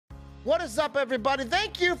What is up, everybody?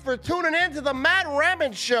 Thank you for tuning in to the Matt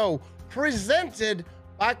Rabbit Show, presented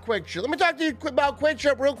by Quick Trip. Let me talk to you about Quick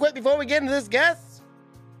Trip real quick before we get into this guest.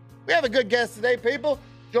 We have a good guest today, people.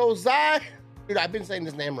 Josiah. Dude, I've been saying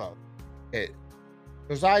this name wrong. Okay.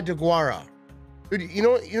 Josiah Deguara. Dude, you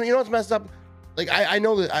know what's messed up? Like, I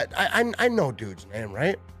know that I know dude's name,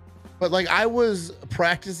 right? But like, I was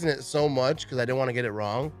practicing it so much because I didn't want to get it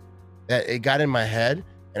wrong that it got in my head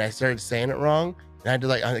and I started saying it wrong. And I had to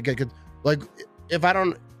like if I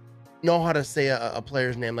don't know how to say a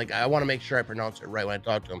player's name, like I want to make sure I pronounce it right when I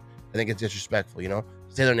talk to them. I think it's disrespectful, to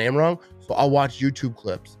say their name wrong. So I'll watch YouTube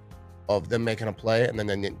clips of them making a play and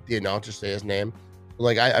then the announcer say his name.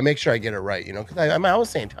 Like I make sure I get it right, because I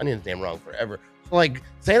was saying Tunion's name wrong forever. So like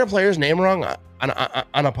saying a player's name wrong on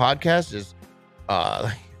a podcast is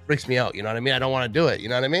freaks me out. You know what I mean? I don't want to do it. You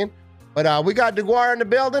know what I mean? But we got Deguara in the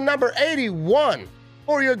building, number 81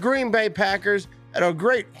 for your Green Bay Packers. Had a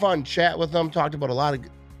great fun chat with them. Talked about a lot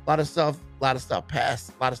of stuff past,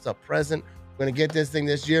 a lot of stuff present. We're gonna get this thing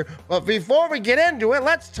this year. But before we get into it,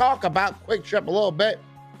 let's talk about Quick Trip a little bit.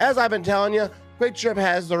 As I've been telling you, Quick Trip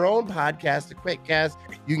has their own podcast, the Quick Cast.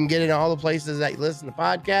 You can get it in all the places that you listen to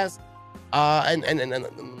podcasts. And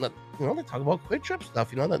they talk about Quick Trip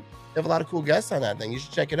stuff. They have a lot of cool guests on that thing. You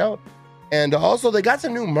should check it out. And also, they got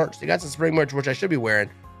some new merch. They got some spring merch, which I should be wearing.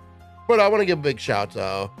 But I want to give a big shout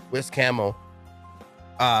to Wiz Camo.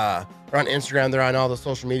 They're on Instagram. They're on all the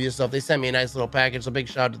social media stuff. They sent me a nice little package, so big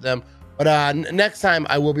shout out to them. But next time,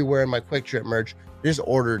 I will be wearing my Quick Trip merch. I just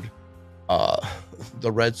ordered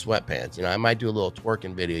the red sweatpants. I might do a little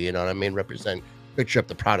twerking video, you know what I mean? Represent Quick Trip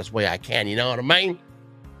the proudest way I can, you know what I mean?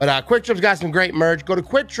 But Quick Trip's got some great merch. Go to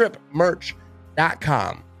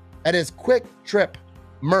quicktripmerch.com. That is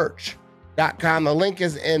quicktripmerch.com. The link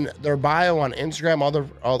is in their bio on Instagram,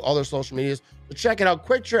 all their social medias. So check it out,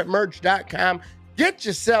 quicktripmerch.com. Get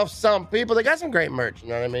yourself some, people. They got some great merch, you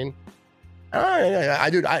know what I mean? I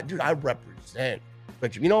represent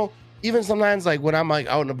Quick Trip. Even sometimes, like when I'm like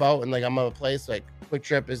out and about and like I'm at a place like Quick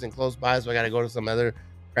Trip isn't close by, so I got to go to some other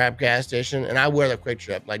crap gas station, and I wear the Quick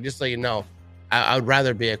Trip. Like, just so you know, I would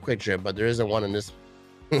rather be a Quick Trip, but there isn't one in this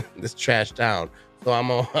this trash town, so I'm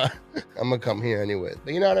gonna come here anyways.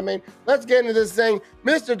 But you know what I mean? Let's get into this thing,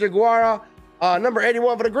 Mr. Deguara, number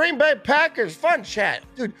 81 for the Green Bay Packers. Fun chat,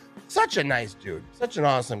 dude. Such a nice dude, such an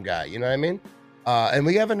awesome guy. You know what I mean? And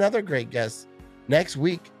we have another great guest next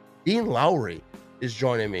week. Dean Lowry is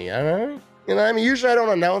joining me. Usually I don't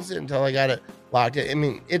announce it until I got it locked in. I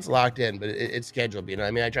mean, it's locked in, but it's scheduled. You know what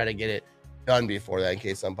I mean? I try to get it done before that in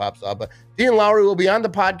case something pops up. But Dean Lowry will be on the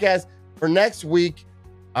podcast for next week.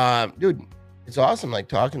 Dude, it's awesome. Like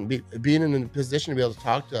being in a position to be able to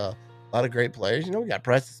talk to a lot of great players. We got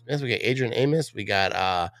Preston Smith, we got Adrian Amos, we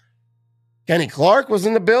got Kenny Clark was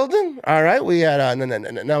in the building. All right, we had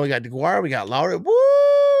now we got Deguara, we got Lowry.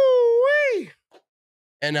 Woo-wee!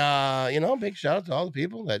 And big shout out to all the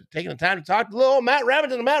people that taking the time to talk to little Matt Rabbit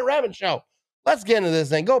and the Matt Rabbit Show. Let's get into this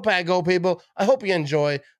thing. Go Pack, go people. I hope you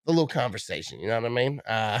enjoy the little conversation. You know what I mean?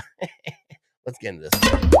 Let's get into this.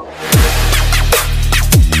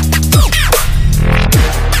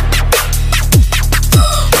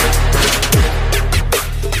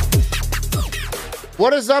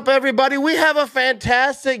 What is up, everybody? We have a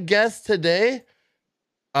fantastic guest today.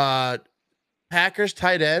 Packers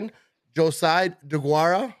tight end, Josiah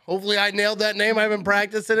Deguara. Hopefully I nailed that name. I've been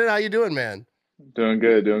practicing it. How you doing, man? Doing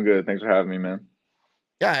good. Thanks for having me, man.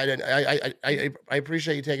 Yeah, I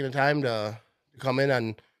appreciate you taking the time to come in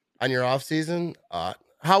on your off season.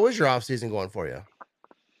 How is your off season going for you?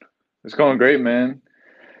 It's going great, man.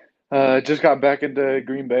 Just got back into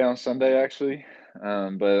Green Bay on Sunday, actually.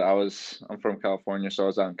 But I'm from California, so I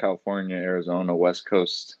was out in California, Arizona, West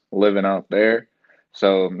Coast, living out there.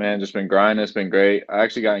 So, man, just been grinding. It's been great. I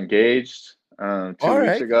actually got engaged 2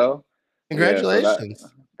 weeks ago. Congratulations. Yeah,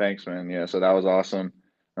 thanks, man. Yeah, so that was awesome.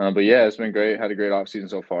 But yeah, it's been great. Had a great off season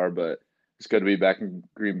so far, but it's good to be back in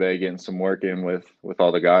Green Bay, getting some work in with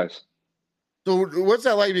all the guys. So what's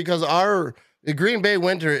that like? Because the Green Bay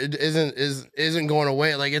winter isn't going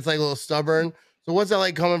away. Like, it's like a little stubborn. So what's that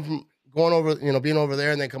like coming from going over, being over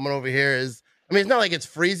there and then coming over here? It's not like it's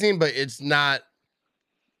freezing, but it's not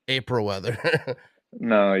April weather.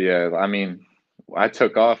 No, yeah. I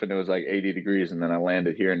took off and it was like 80 degrees, and then I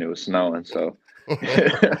landed here and it was snowing. So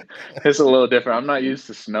it's a little different. I'm not used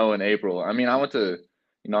to snow in April. I went to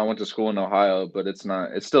school in Ohio, but it's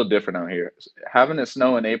still different out here. Having it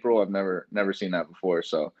snow in April, I've never seen that before.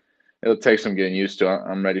 So it'll take some getting used to.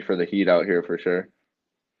 I'm ready for the heat out here for sure.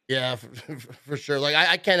 Yeah, for sure. Like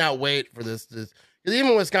I cannot wait for this. Because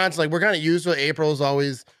even Wisconsin, like we're kind of used to it. April's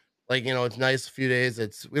always Like, it's nice a few days.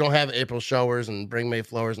 We don't have April showers and bring May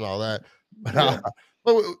flowers and all that. But Yeah.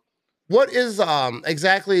 but what is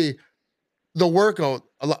exactly the workout?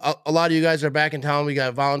 A lot of you guys are back in town. We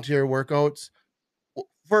got volunteer workouts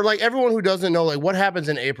for like everyone who doesn't know. Like, what happens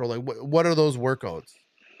in April? Like, what are those workouts?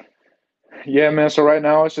 Yeah, man. So right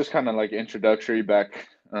now it's just kind of like introductory back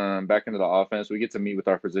into the offense. We get to meet with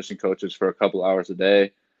our position coaches for a couple hours a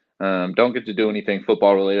day. Don't get to do anything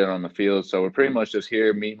football related on the field, so we're pretty much just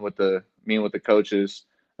here meeting with the coaches,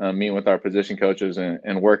 meeting with our position coaches,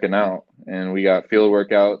 and working out. And we got field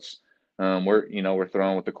workouts. We're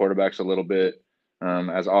throwing with the quarterbacks a little bit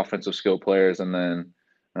as offensive skill players, and then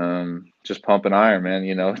just pumping iron,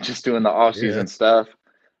 man. Just doing the off Yeah. season stuff.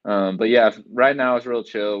 But yeah, right now it's real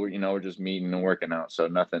chill. We're just meeting and working out, so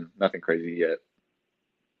nothing crazy yet.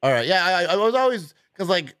 All right. Yeah. I was always because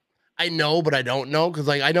like I know, but I don't know because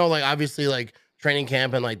like I know like obviously like training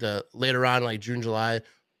camp and like the later on like June, July,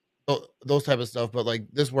 those type of stuff. But like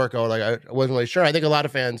this workout, like I wasn't really sure. I think a lot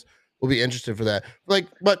of fans will be interested for that. Like,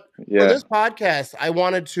 but for Yeah, this podcast, I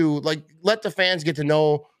wanted to like let the fans get to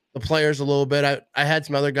know the players a little bit. I had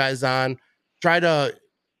some other guys on, try to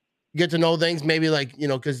get to know things. Maybe like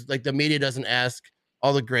because like the media doesn't ask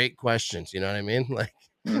all the great questions. You know what I mean? Like,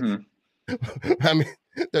 hmm I mean,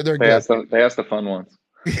 they're they good. ask the fun ones.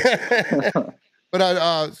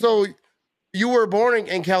 But so you were born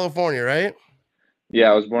in California, right?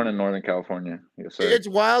 Yeah, I was born in Northern California. Yes, sir. It's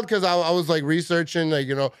wild because I was like researching, like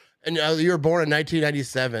and you were born in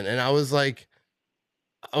 1997, and I was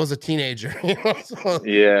a teenager. So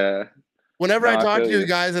Yeah, whenever no, I I talk feel to you you.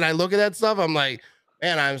 guys and I look at that stuff, I'm like,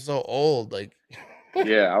 man, I'm so old. Like,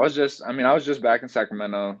 Yeah, I was just back in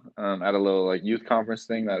Sacramento at a little like youth conference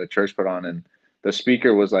thing that a church put on, and the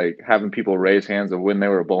speaker was like having people raise hands of when they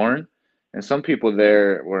were born, and some people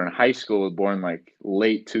there were in high school, born like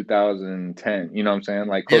late 2010. You know what I'm saying?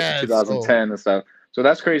 Like close to yeah, it's so 2010 and stuff. So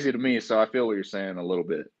that's crazy to me. So I feel what you're saying a little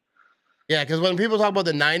bit. yeah. Because when people talk about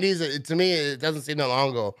the 90s, to me it doesn't seem that long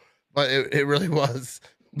ago, but it really was.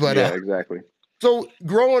 But Yeah, exactly. so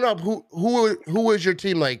growing up, who was your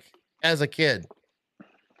team like as a kid?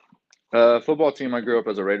 Football team. I grew up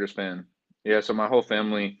as a Raiders fan. Yeah, so my whole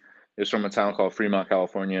family is from a town called Fremont,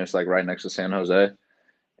 California. It's like right next to San Jose.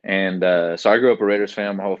 And so I grew up a Raiders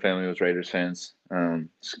fan. My whole family was Raiders fans.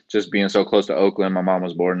 Just being so close to Oakland. My mom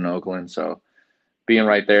was born in Oakland, so being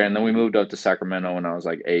right there. And then we moved up to Sacramento when I was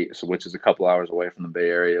like 8, so which is a couple hours away from the Bay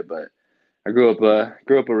Area. But I grew up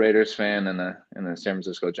a Raiders fan and a San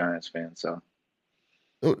Francisco Giants fan. So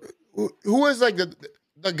Who was like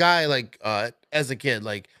the guy like as a kid?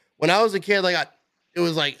 Like when I was a kid, it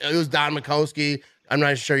was Don Mikowski. I'm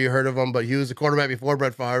not sure you heard of him, but he was the quarterback before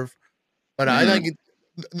Brett Favre. But I mhm. think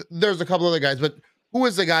there's a couple other guys. But who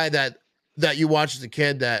was the guy that you watched as a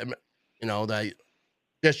kid that that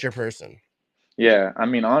just your person? Yeah, I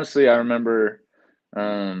mean honestly, I remember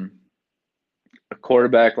um, a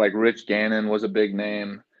quarterback like Rich Gannon was a big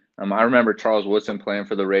name. I remember Charles Woodson playing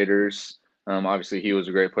for the Raiders. Obviously, he was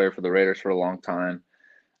a great player for the Raiders for a long time.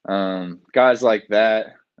 Guys like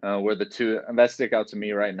that were the two that stick out to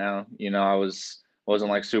me right now.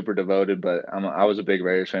 Wasn't like super devoted, but I was a big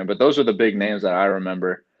Raiders fan. But those are the big names that I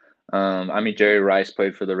remember. I mean, Jerry Rice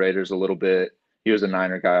played for the Raiders a little bit. He was a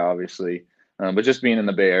Niner guy, obviously. But just being in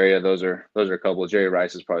the Bay Area, those are a couple. Jerry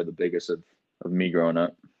Rice is probably the biggest of me growing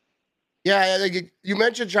up. Yeah, like you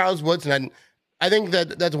mentioned Charles Woodson, and I think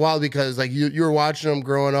that's wild because like you were watching him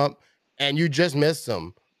growing up, and you just missed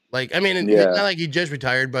him. Like I mean, not Yeah, like he just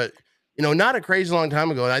retired, but not a crazy long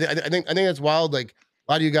time ago. And I think that's wild. Like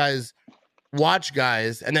a lot of you guys watch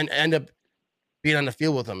guys and then end up being on the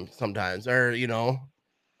field with them sometimes, or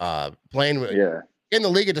playing with yeah. in the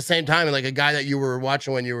league at the same time, and like a guy that you were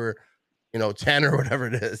watching when you were 10 or whatever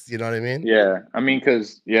it is. You know what I mean? Yeah, I mean,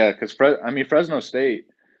 cause Fresno State.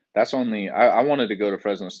 That's only I wanted to go to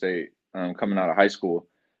Fresno State coming out of high school,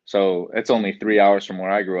 so it's only 3 hours from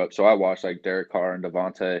where I grew up. So I watched like Derek Carr and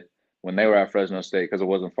Devontae when they were at Fresno State because it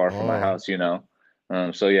wasn't far from my Oh, house.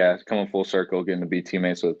 So yeah, coming full circle, getting to be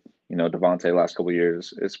teammates with Devontae last couple of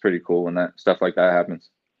years. It's pretty cool when that stuff like that happens.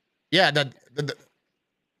 yeah,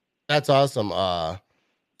 that's awesome.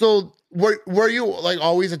 So were you like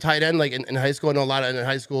always a tight end like in high school? I know a lot of in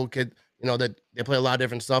high school kid, that they play a lot of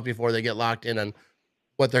different stuff before they get locked in on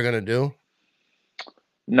what they're gonna do.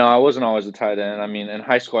 No, I wasn't always a tight end. I mean, in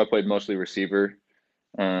high school, I played mostly receiver.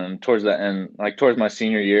 Towards the end, like towards my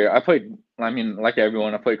senior year, I mean, like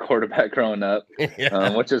everyone, I played quarterback growing up,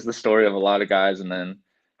 Yeah. which is the story of a lot of guys. And then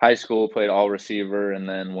high school played all receiver. And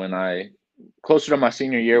then closer to my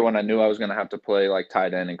senior year, when I knew I was going to have to play like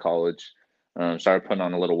tight end in college, started putting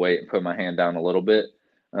on a little weight and put my hand down a little bit.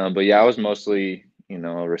 But yeah, I was mostly,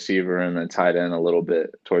 a receiver and a tight end a little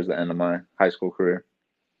bit towards the end of my high school career.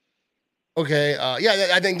 Okay. Yeah,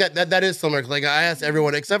 I think that is similar. Like I asked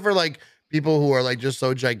everyone except for like people who are like just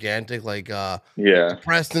so gigantic, like Yeah.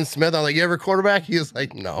 Preston Smith. I'm like, you ever quarterback? He was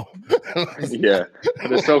like, no. Yeah,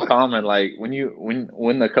 but it's so common. Like when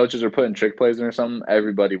the coaches are putting trick plays in or something,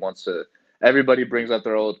 everybody brings up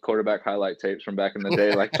their old quarterback highlight tapes from back in the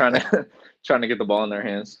day, like trying to trying to get the ball in their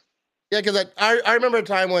hands. Yeah, because I remember a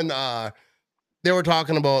time when they were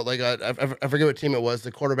talking about like I forget what team it was.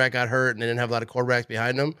 The quarterback got hurt and they didn't have a lot of quarterbacks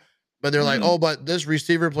behind them. But they're like, Hmm. oh, but this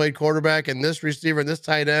receiver played quarterback and this receiver and this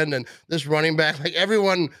tight end and this running back. Like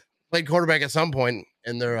everyone played quarterback at some point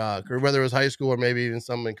in their career, whether it was high school or maybe even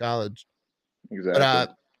some in college. But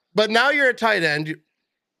Exactly. but now you're a tight end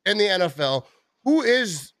in the NFL. Who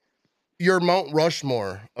is your Mount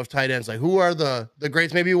Rushmore of tight ends? Like who are the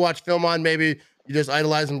greats? Maybe you watch film on, maybe you just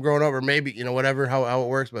idolize them growing up, or maybe whatever how it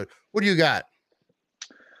works. But what do you got?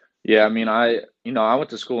 Yeah, I mean, I went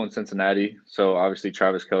to school in Cincinnati, so obviously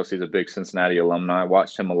Travis Kelce's a big Cincinnati alumni. I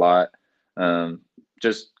watched him a lot. Um,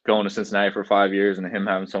 just going to Cincinnati for 5 years and him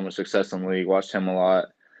having so much success in the league, watched him a lot.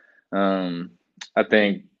 Um, I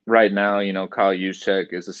think right now, Kyle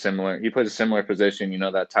Juszczyk is he plays a similar position,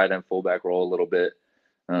 that tight end fullback role a little bit.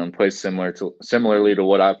 Plays similarly to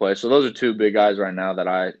what I play. So those are two big guys right now that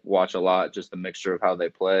I watch a lot, just the mixture of how they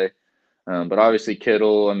play. But obviously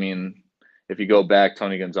Kittle, I mean, if you go back,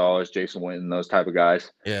 Tony Gonzalez, Jason Witten, those type of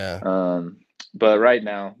guys. Yeah. But right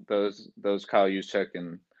now, those Kyle Juszczyk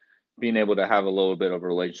and being able to have a little bit of a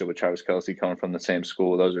relationship with Travis Kelce coming from the same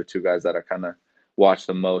school, those are two guys that I kind of watch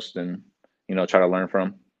the most and try to learn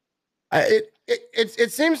from.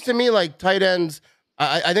 It seems to me like tight ends.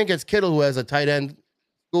 I think it's Kittle who has a tight end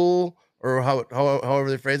school or however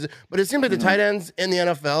they phrase it. But it seems like the Hmm. tight ends in the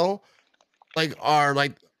NFL like are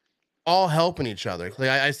like all helping each other. Like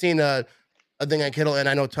I seen a thing on Kittle, and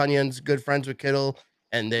I know Tunion's good friends with Kittle,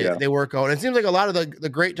 and Yeah. they work out. And it seems like a lot of the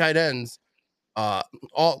great tight ends uh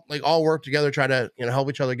all work together, try to help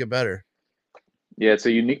each other get better. Yeah, it's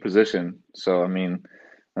a unique position. So I mean,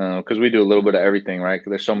 because we do a little bit of everything, right? 'Cause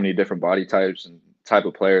there's so many different body types and type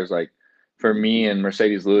of players. Like for me and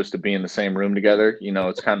Mercedes Lewis to be in the same room together,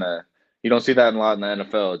 it's kind of you don't see that a lot in the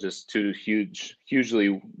NFL. Just two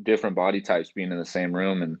hugely different body types being in the same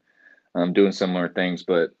room and doing similar things.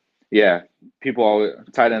 But yeah,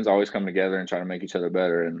 tight ends always come together and try to make each other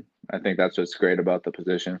better, and I think that's what's great about the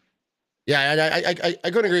position. Yeah, and I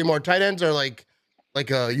couldn't agree more. Tight ends are like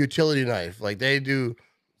a utility knife. Like they do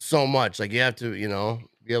so much. Like you have to,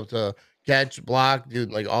 be able to catch, block, do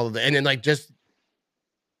like all of the, and then like just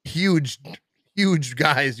huge, huge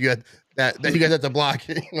guys. You had that you guys have to block.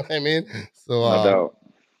 You know what I mean? So, No doubt.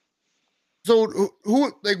 so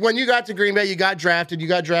who like when you got to Green Bay, you got drafted. You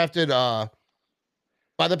got drafted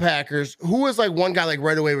by the Packers. Who was like one guy like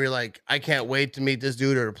right away where you're like, I can't wait to meet this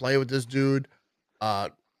dude or to play with this dude? Uh,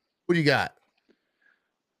 who do you got?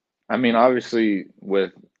 I mean, obviously,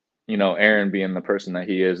 with Aaron being the person that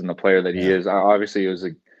he is and the player that he Yeah, is, obviously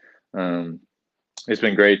um, it's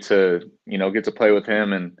been great to get to play with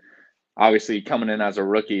him, and obviously coming in as a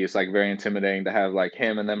rookie, it's like very intimidating to have like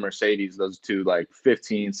him and then Mercedes, those two like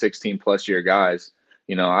 15, 16 plus year guys.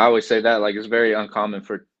 I always say that like it's very uncommon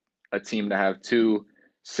for a team to have two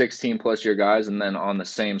 16 plus year guys and then on the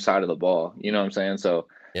same side of the ball. You know what I'm saying? So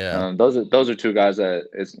yeah. those are two guys that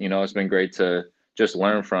it's been great to just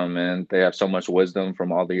learn from, and they have so much wisdom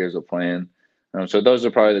from all the years of playing. So those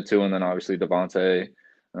are probably the two, and then obviously Devontae,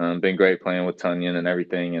 been great playing with Tunyon and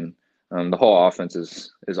everything, and the whole offense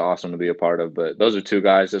is awesome to be a part of. But those are two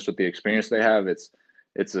guys just with the experience they have. It's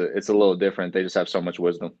a little different. They just have so much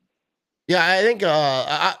wisdom. Yeah, I think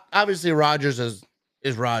obviously Rogers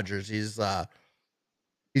is Rogers. He's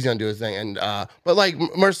gonna do his thing, and but like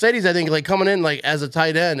Mercedes, I think like coming in like as a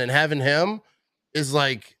tight end and having him is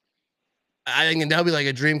like I think that'll be like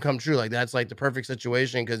a dream come true. Like that's like the perfect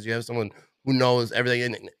situation because you have someone who knows everything.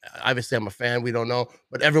 And obviously, I'm a fan. We don't know,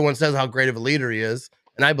 but everyone says how great of a leader he is,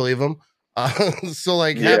 and I believe him. So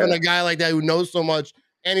like having Yeah, a guy like that who knows so much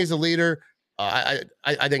and he's a leader, I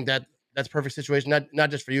think that's perfect situation. Not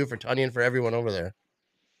just for you, for Tony, and for everyone over there.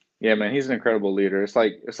 yeah, man, he's an incredible leader. It's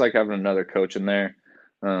like having another coach in there,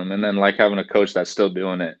 and then like having a coach that's still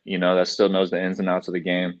doing it. That still knows the ins and outs of the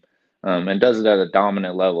game, and does it at a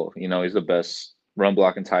dominant level. He's the best run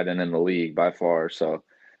blocking tight end in the league by far. So,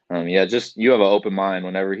 yeah, just you have an open mind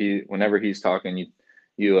whenever he's talking.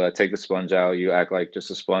 You take the sponge out. You act like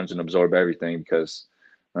just a sponge and absorb everything because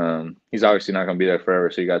he's obviously not going to be there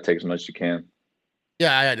forever. So you got to take as much as you can.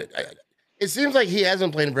 Yeah, it seems like he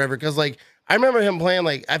hasn't played in forever because like I remember him playing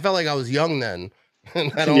like I felt like I was young then,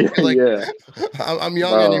 and I don't Yeah, feel like yeah. I'm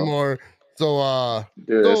young No, anymore.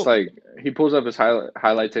 Dude, it's so like he pulls up his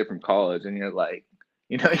highlight tape from college, and you're like,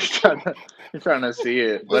 you're trying to see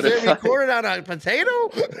it, but was it it's like, recorded on a potato?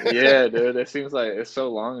 yeah, dude, it seems like it's so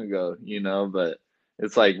long ago, but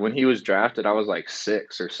it's like when he was drafted, I was like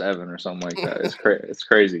 6 or 7 or something like that. It's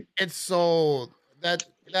crazy. It's so that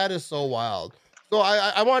is so wild. So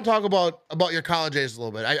I want to talk about your college days a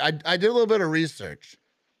little bit. I did a little bit of research.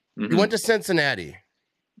 You Hmm. went to Cincinnati.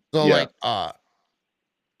 So Yeah.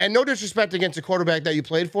 and no disrespect against the quarterback that you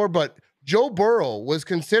played for, but Joe Burrow was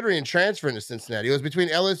considering transferring to Cincinnati. It was between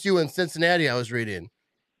LSU and Cincinnati, I was reading.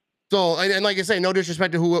 So and like I say, no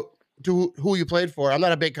disrespect to who you played for. I'm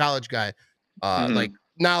not a big college guy, like Hmm.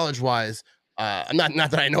 knowledge wise. Not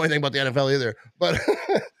that I know anything about the NFL either, but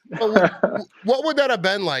but what would that have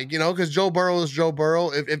been like? Because Joe Burrow is Joe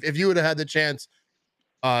Burrow. If you would have had the chance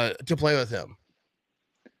to play with him.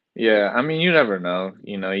 Yeah, I mean, you never know.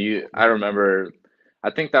 I remember,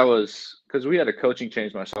 I think that was because we had a coaching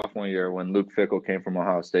change my sophomore year when Luke Fickell came from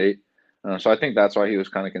Ohio State. So I think that's why he was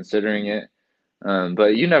kind of considering it.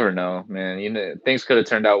 But you never know, man. Things could have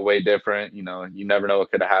turned out way different. You never know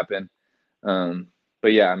what could have happened. Um,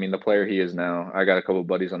 but yeah, I mean, the player he is now, I got a couple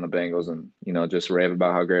buddies on the Bengals, and just rave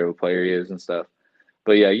about how great of a player he is and stuff.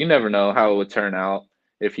 But yeah, you never know how it would turn out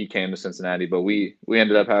if he came to Cincinnati. But we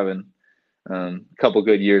ended up having a couple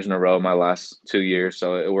good years in a row, my last 2 years,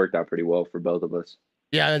 so it worked out pretty well for both of us.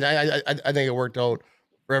 Yeah, I think it worked out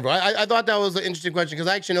for everyone. I thought that was an interesting question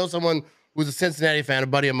because I actually know someone who's a Cincinnati fan, a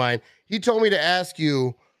buddy of mine. He told me to ask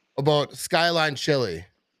you about Skyline Chili.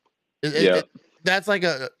 Yeah, That's like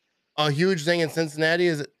a huge thing in Cincinnati,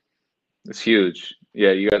 is it? it's huge.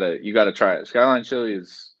 Yeah, you gotta try it. Skyline Chili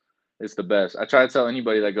is the best. I try to tell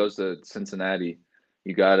anybody that goes to Cincinnati,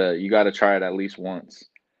 you gotta try it at least once.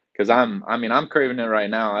 Because I'm craving it right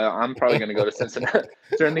now. I'm probably gonna go to Cincinnati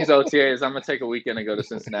during these OTAs. I'm gonna take a weekend and go to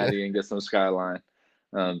Cincinnati and get some Skyline.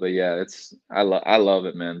 But yeah, I love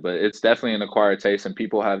it, man. But it's definitely an acquired taste, and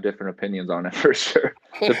people have different opinions on it for sure,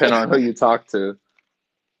 depending on who you talk to.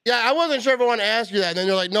 Yeah, I wasn't sure if I want to ask you that. And then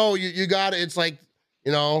you're like, no, you got it. It's like,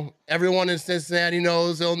 everyone in Cincinnati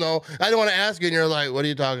knows, they'll know. I don't want to ask you, and you're like, what are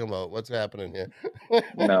you talking about? What's happening here?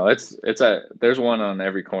 No, there's one on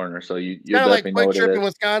every corner, so you'll Kind of like definitely know Quick what it Trip in is.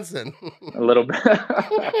 Wisconsin. A little bit.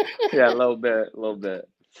 Yeah, a little bit, a little bit.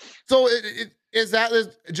 So is that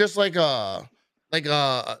just like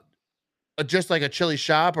just like a chili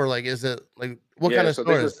shop, or like is it like what kind Yeah, of so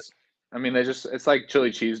they store is it? just, I mean, it's like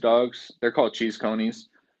chili cheese dogs. They're called cheese conies.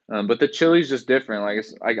 But the chili's just different. Like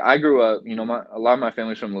it's like I grew up, a lot of my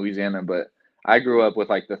family's from Louisiana, but I grew up with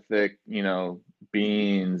like the thick,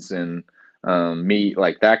 beans and meat,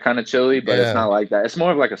 like that kind of chili, but it's Yeah. not like that. It's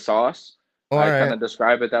more of like a sauce. All I kind right. of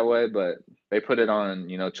describe it that way, but they put it on,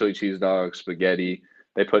 chili cheese dogs, spaghetti.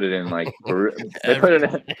 They put it in like they put it in,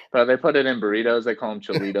 Everything. but they put it in burritos. They call them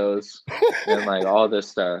cholitos and like all this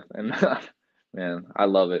stuff. And man, I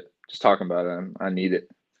love it. Just talking about it, I need it.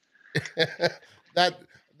 that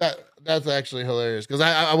that's actually hilarious because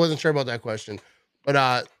I wasn't sure about that question,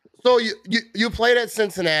 but so you played at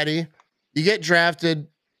Cincinnati, you get drafted,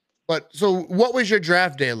 but so what was your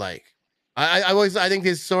draft day like? I think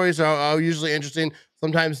these stories are usually interesting.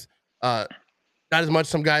 Sometimes not as much.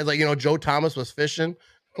 Some guys like Joe Thomas was fishing,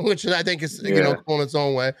 which I think is Yeah. cool in its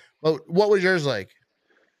own way. But what was yours like?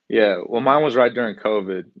 Yeah, well, mine was right during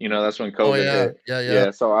COVID. That's when Oh COVID yeah, hit. yeah, yeah,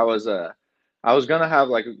 Yeah, so I was gonna have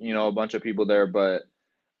like a bunch of people there, but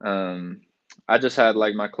um, I just had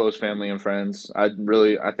like my close family and friends. I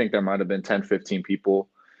think there might have been 10, 15 people,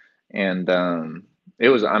 and it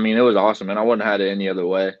was awesome, and I wouldn't have had it any other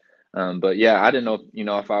way. But yeah, I didn't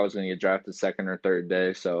know if I was gonna get drafted second or third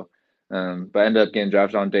day, so but I ended up getting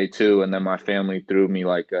drafted on day two, and then my family threw me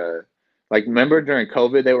like remember during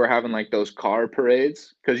COVID they were having like those car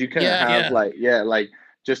parades because you couldn't yeah, have yeah, like yeah like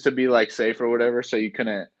just to be like safe or whatever, so you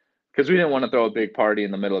couldn't because we didn't want to throw a big party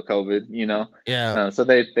in the middle of COVID. yeah. So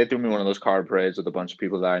they threw me one of those car parades with a bunch of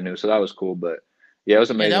people that I knew, so that was cool. But yeah, it was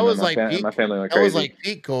Hey, that amazing, man. was My like fam- my peak. family went That was crazy. like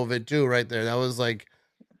peak COVID too, right there. That was like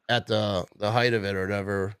at the height of it or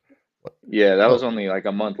whatever. Yeah, that Oh, was only like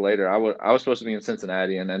a month later. I was supposed to be in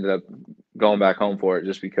Cincinnati and ended up going back home for it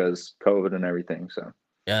just because COVID and everything. So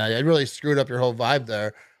yeah, it really screwed up your whole vibe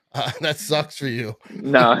there. That sucks for you.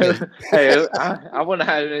 no, hey, I wouldn't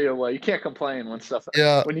have had it either way. You can't complain when stuff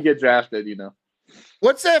Yeah. when you get drafted.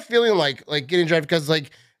 What's that feeling like getting drafted? Because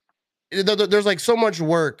like there's like so much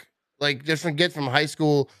work, like just from get from high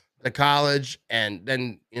school to college, and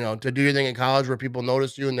then to do your thing in college where people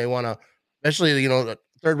notice you and they want to, especially the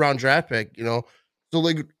third round draft pick. So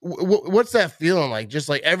like, what's that feeling like? Just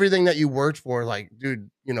like everything that you worked for, like, dude,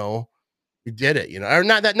 you did it. Or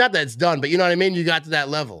not that it's done, but you know what I mean. You got to that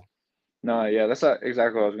level. No, yeah, that's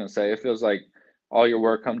exactly what I was gonna say. It feels like all your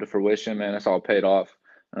work come to fruition, man. It's all paid off.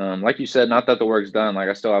 Like you said, not that the work's done. Like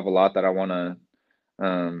I still have a lot that I want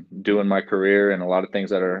to do in my career and a lot of things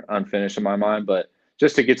that are unfinished in my mind. But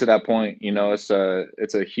just to get to that point, it's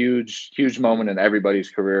a huge moment in everybody's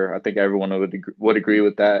career. I think everyone would agree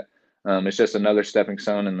with that. It's just another stepping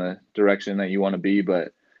stone in the direction that you want to be.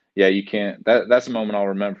 But yeah, you can't. That's a moment I'll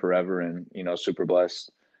remember forever, and super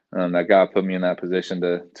blessed that God put me in that position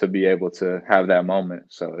to be able to have that moment.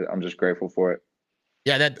 So I'm just grateful for it.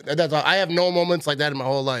 Yeah, that's all. I have no moments like that in my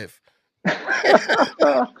whole life.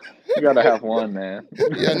 You gotta have one, man.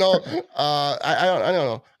 Yeah, no, I don't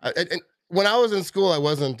know. And when I was in school, I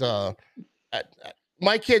wasn't.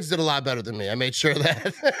 My kids did a lot better than me. I made sure that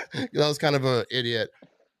 'cause I was kind of an idiot.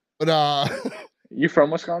 But You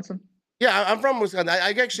from Wisconsin? yeah, I'm from Wisconsin.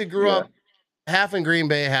 I actually grew Yeah. up half in Green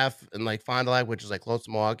Bay, half in like Fond du Lac, which is like close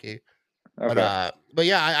to Milwaukee. Okay. But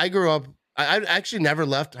yeah, I grew up. I actually never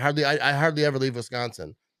left. Hardly, I hardly ever leave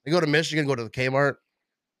Wisconsin. I go to Michigan, go to the Kmart.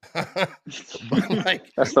 But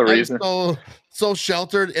like, That's the I'm reason. so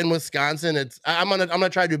sheltered in Wisconsin. I'm gonna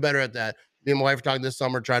try to do better at that. Me and my wife are talking this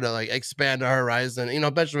summer, try to like expand our horizon.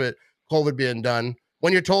 Especially with COVID being done.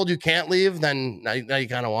 When you're told you can't leave, then now you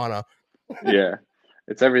kind of wanna. Yeah.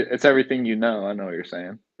 It's everything you know. I know what you're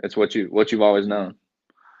saying. It's what you've always known.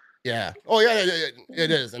 Yeah. Oh yeah, it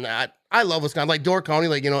is. And I love Wisconsin. Like Door County,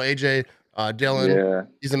 like AJ Dillon, Yeah.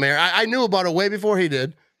 he's the mayor. I knew about it way before he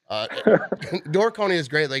did. Uh, Door County is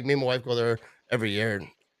great. Like me and my wife go there every year. And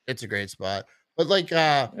it's a great spot. But like,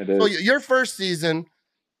 It so is. your first season,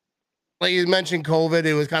 like you mentioned, COVID,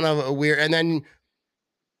 it was kind of a weird. And then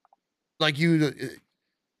like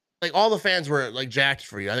like all the fans were like jacked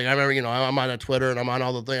for you. I think I remember, I'm on a Twitter and I'm on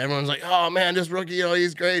all the things. Everyone's like, "Oh man, this rookie,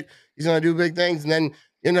 he's great. He's gonna do big things." And then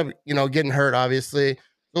you end up, getting hurt, obviously.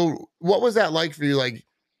 So what was that like for you? Like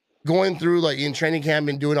going through like in training camp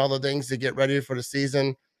and doing all the things to get ready for the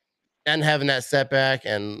season and having that setback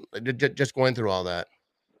and just going through all that.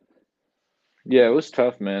 Yeah, it was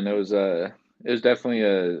tough, man. It was definitely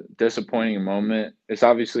a disappointing moment. It's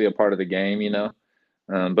obviously a part of the game,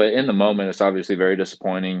 but in the moment, it's obviously very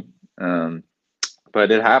disappointing. Um,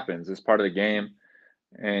 but it happens. It's part of the game,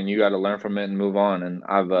 and you got to learn from it and move on. And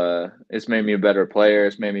it's made me a better player.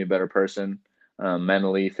 It's made me a better person,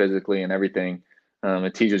 mentally, physically, and everything.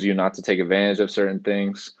 It teaches you not to take advantage of certain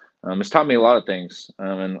things. It's taught me a lot of things.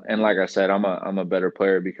 And like I said, I'm a better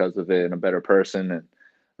player because of it and a better person.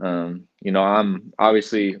 And I'm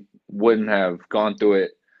obviously wouldn't have gone through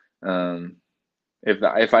it. Um,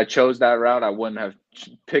 if I chose that route, I wouldn't have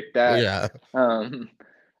picked that Yeah. um,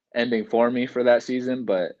 ending for me for that season.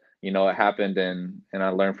 But it happened, and I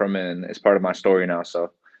learned from it, and it's part of my story now.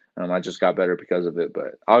 So I just got better because of it.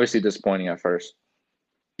 But obviously disappointing at first.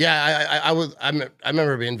 Yeah, I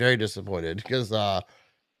remember being very disappointed because I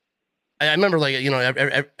remember like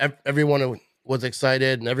everyone was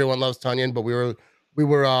excited and everyone loves Tunyon, but we were we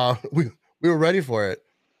were ready for it.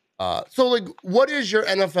 So like, what is your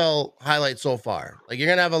NFL highlight so far? Like, you're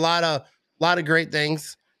gonna have a lot of great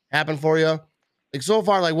things happen for you. Like so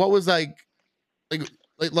far, like what was like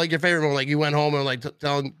like your favorite moment? Like you went home and like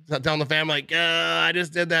telling the family like, I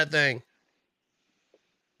just did that thing.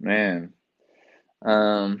 Man,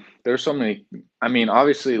 there's so many. I mean,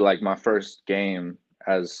 obviously, like my first game,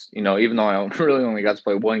 as even though I really only got to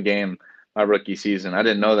play one game my rookie season, I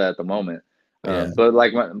didn't know that at the moment. Yeah,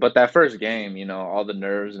 But that first game, all the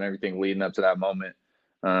nerves and everything leading up to that moment,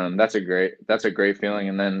 that's a great feeling.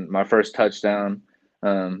 And then my first touchdown,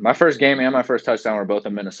 my first game and my first touchdown were both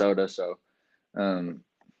in Minnesota, so um,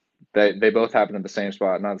 they both happened at the same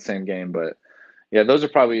spot, not the same game, but yeah, those are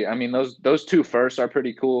probably. I mean, those two first are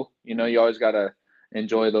pretty cool. You always gotta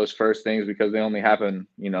enjoy those first things because they only happen,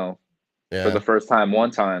 for the yeah, first time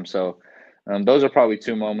one time. So those are probably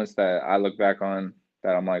two moments that I look back on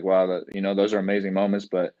that I'm like, wow, those are amazing moments.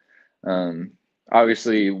 But um,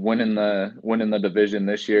 obviously, winning the division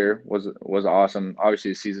this year was awesome.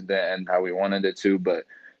 Obviously, the season didn't end how we wanted it to, but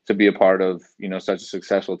to be a part of such a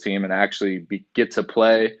successful team and actually get to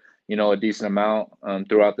play a decent amount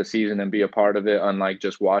throughout the season and be a part of it, unlike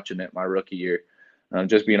just watching it my rookie year,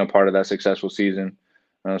 just being a part of that successful season.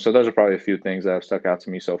 So those are probably a few things that have stuck out to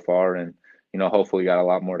me so far, and hopefully got a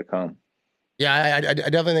lot more to come. yeah. I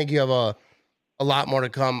definitely think you have a lot more to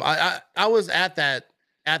come. I was at that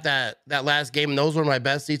last game, and those were my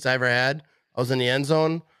best seats I ever had. I was in the end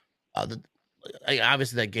zone.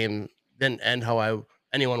 Obviously that game didn't end how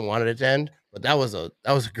anyone wanted it to end, but that was a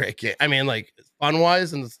great game. I mean, like fun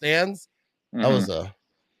wise in the stands, that was Hmm. a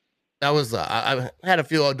I had a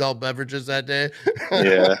few adult beverages that day.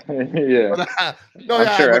 Yeah, yeah. But no, I'm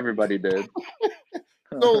yeah, sure but everybody did.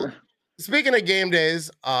 so Speaking of game days,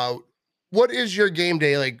 what is your game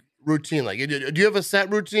day like routine? Like, do you have a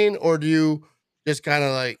set routine, or do you just kind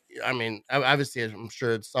of like? I mean, obviously, I'm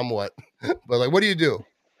sure it's somewhat, but like, what do you do?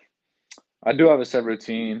 I do have a set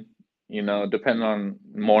routine, depending on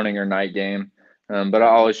morning or night game. But I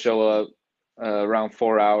always show up around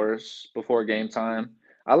 4 hours before game time.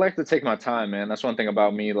 I like to take my time, man. That's one thing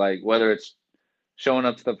about me. Like whether it's showing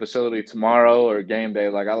up to the facility tomorrow or game day,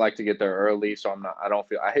 like I like to get there early, so I don't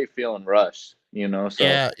feel. I hate feeling rushed. So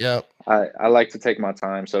Yeah, yeah, I like to take my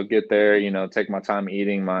time. So get there, take my time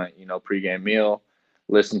eating my, pregame meal,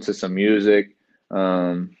 listen to some music.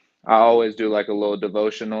 I always do like a little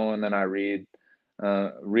devotional, and then I read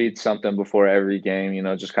something before every game,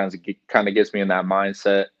 just kind of gets me in that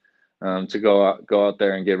mindset to go out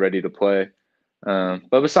there and get ready to play.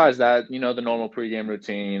 But besides that, the normal pregame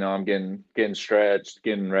routine, I'm getting stretched,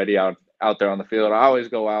 getting ready out there on the field. I always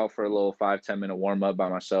go out for a little 5-10 minute warm up by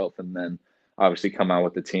myself, and then obviously come out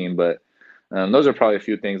with the team. But those are probably a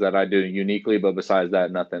few things that I do uniquely. But besides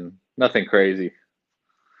that, nothing crazy.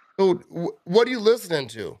 So, what are you listening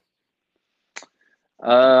to?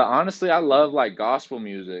 Honestly, I love like gospel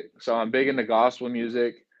music, so I'm big into gospel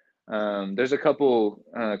music. There's a couple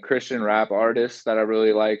Christian rap artists that I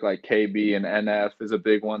really like KB and NF is a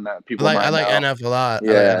big one that people I might like know. NF a lot. I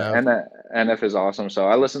like Yeah, NF. and NF is awesome. So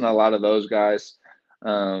I listen to a lot of those guys.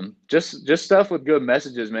 Just stuff with good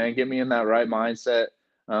messages, man. Get me in that right mindset.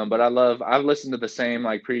 But I've listened to the same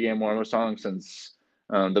like pregame warm-up song since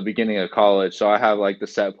the beginning of college. So I have like the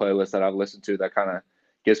set playlist that I've listened to that kind of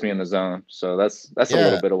gets me in the zone. So that's a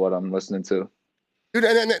little Yeah, bit of what I'm listening to. dude,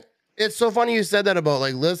 and it's so funny you said that about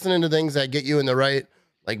like listening to things that get you in the right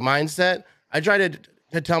like mindset. I try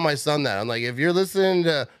to tell my son that I'm like, if you're listening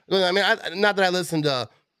to, well, I mean, not that I listen to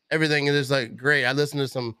everything and it's like great. I listen to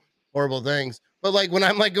some horrible things, but like when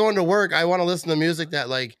I'm like going to work, I want to listen to music that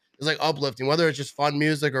like is like uplifting, whether it's just fun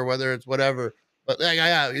music or whether it's whatever. But like,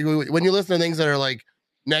 when you listen to things that are like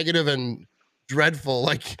negative and dreadful,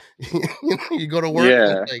 like you go to work and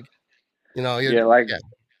Yeah, it's like, you know, you yeah. Like yeah,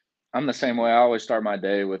 I'm the same way. I always start my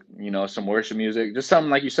day with, some worship music, just something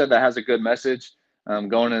like you said that has a good message.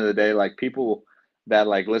 Going into the day, like people that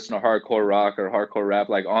like listen to hardcore rock or hardcore rap,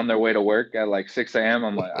 like on their way to work at like 6 a.m.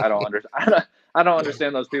 I'm like, I don't understand. I don't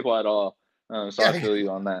understand those people at all. So I yeah. feel you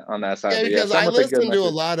on that side. Yeah, But yeah, because some I with a good listen to a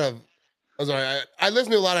message. lot of. I'm sorry, I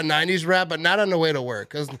listen to a lot of '90s rap, but not on the way to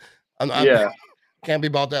work because I'm Yeah, can't be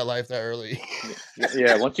about that life that early.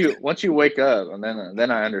 yeah. Once you wake up, and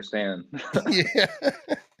then I understand. Yeah.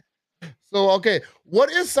 So okay, what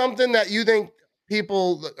is something that you think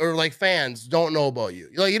people or like fans don't know about you?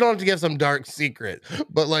 Like you don't have to give some dark secret,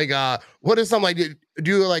 but like what is something like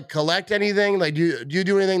do you like collect anything? Like do you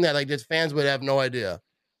do anything that like just fans would have no idea?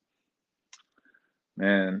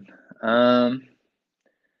 Man, um,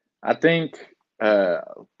 I think. Uh,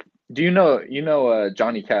 do you know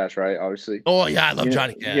Johnny Cash, right? Obviously. Oh yeah, I love You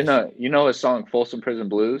Johnny you Cash. know you know his song Folsom Prison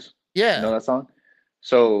Blues? You know Yeah. that song?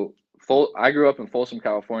 So I grew up in Folsom,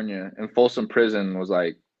 California, and Folsom Prison was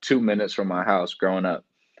like 2 minutes from my house growing up.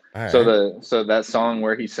 All So right. so that song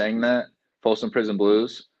where he sang that, Folsom Prison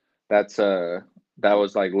Blues, that's that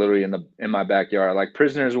was like literally in my backyard. Like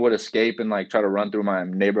prisoners would escape and like try to run through my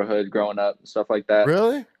neighborhood growing up and stuff like that.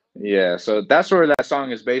 Really? Yeah, so that's where that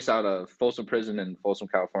song is based out of, Folsom Prison in Folsom,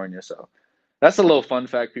 California. So that's a little fun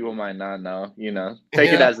fact people might not know.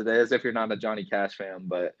 Take it Yeah. as it is if you're not a Johnny Cash fan,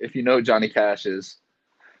 but if you know who Johnny Cash is,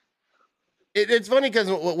 It's funny because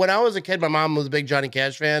when I was a kid, my mom was a big Johnny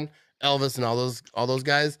Cash fan, Elvis, and all those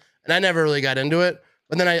guys, and I never really got into it.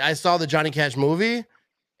 But then I saw the Johnny Cash movie,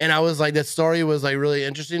 and I was like, that story was like really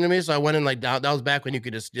interesting to me. So I went and like down. That was back when you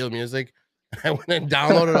could just steal music. I went and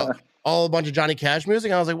downloaded all a bunch of Johnny Cash music.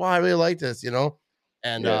 And I was like, wow, I really like this, you know.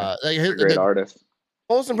 And yeah, like a great the artist.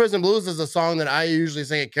 Folsom Prison Blues is a song that I usually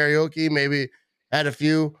sing at karaoke. Maybe had a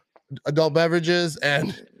few adult beverages, and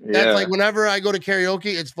that's like Yeah, whenever I go to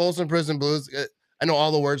karaoke, it's Folsom Prison Blues. I know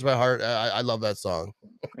all the words by heart. I love that song.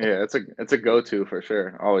 yeah, it's a go-to for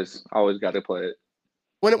sure. Always got to play it.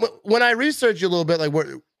 When I researched you a little bit, like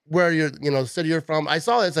where you're, city you're from, I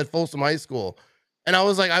saw that it said Folsom High School, and I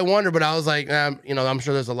was like, I wonder, but I was like, I'm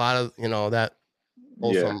sure there's a lot of that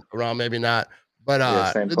Yeah, Folsom around, maybe not, but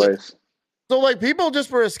yeah, same place. so like people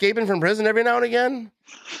just were escaping from prison every now and again.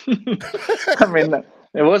 I mean,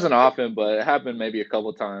 it wasn't often, but it happened maybe a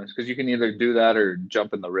couple times because you can either do that or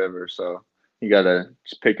jump in the river. So you gotta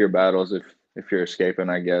just pick your battles if you're escaping,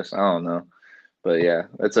 I guess. I don't know, but yeah,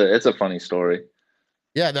 it's a funny story.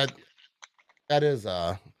 Yeah, that is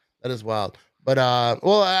that is wild. But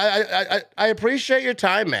well, I appreciate your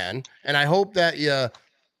time, man, and I hope that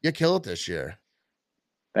you kill it this year.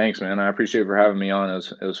 Thanks, man. I appreciate you for having me on.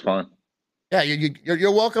 It was fun. Yeah,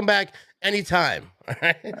 you're welcome back anytime. All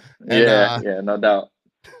right. And Yeah, no doubt.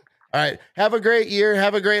 all right, have a great year,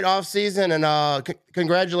 have a great off season, and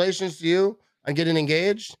congratulations to you on getting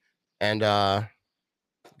engaged. And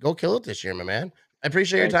go kill it this year, my man. I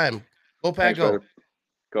appreciate your Thanks. time. Go Pack, Thanks, go. brother.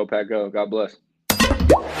 Go Pack, go. God bless.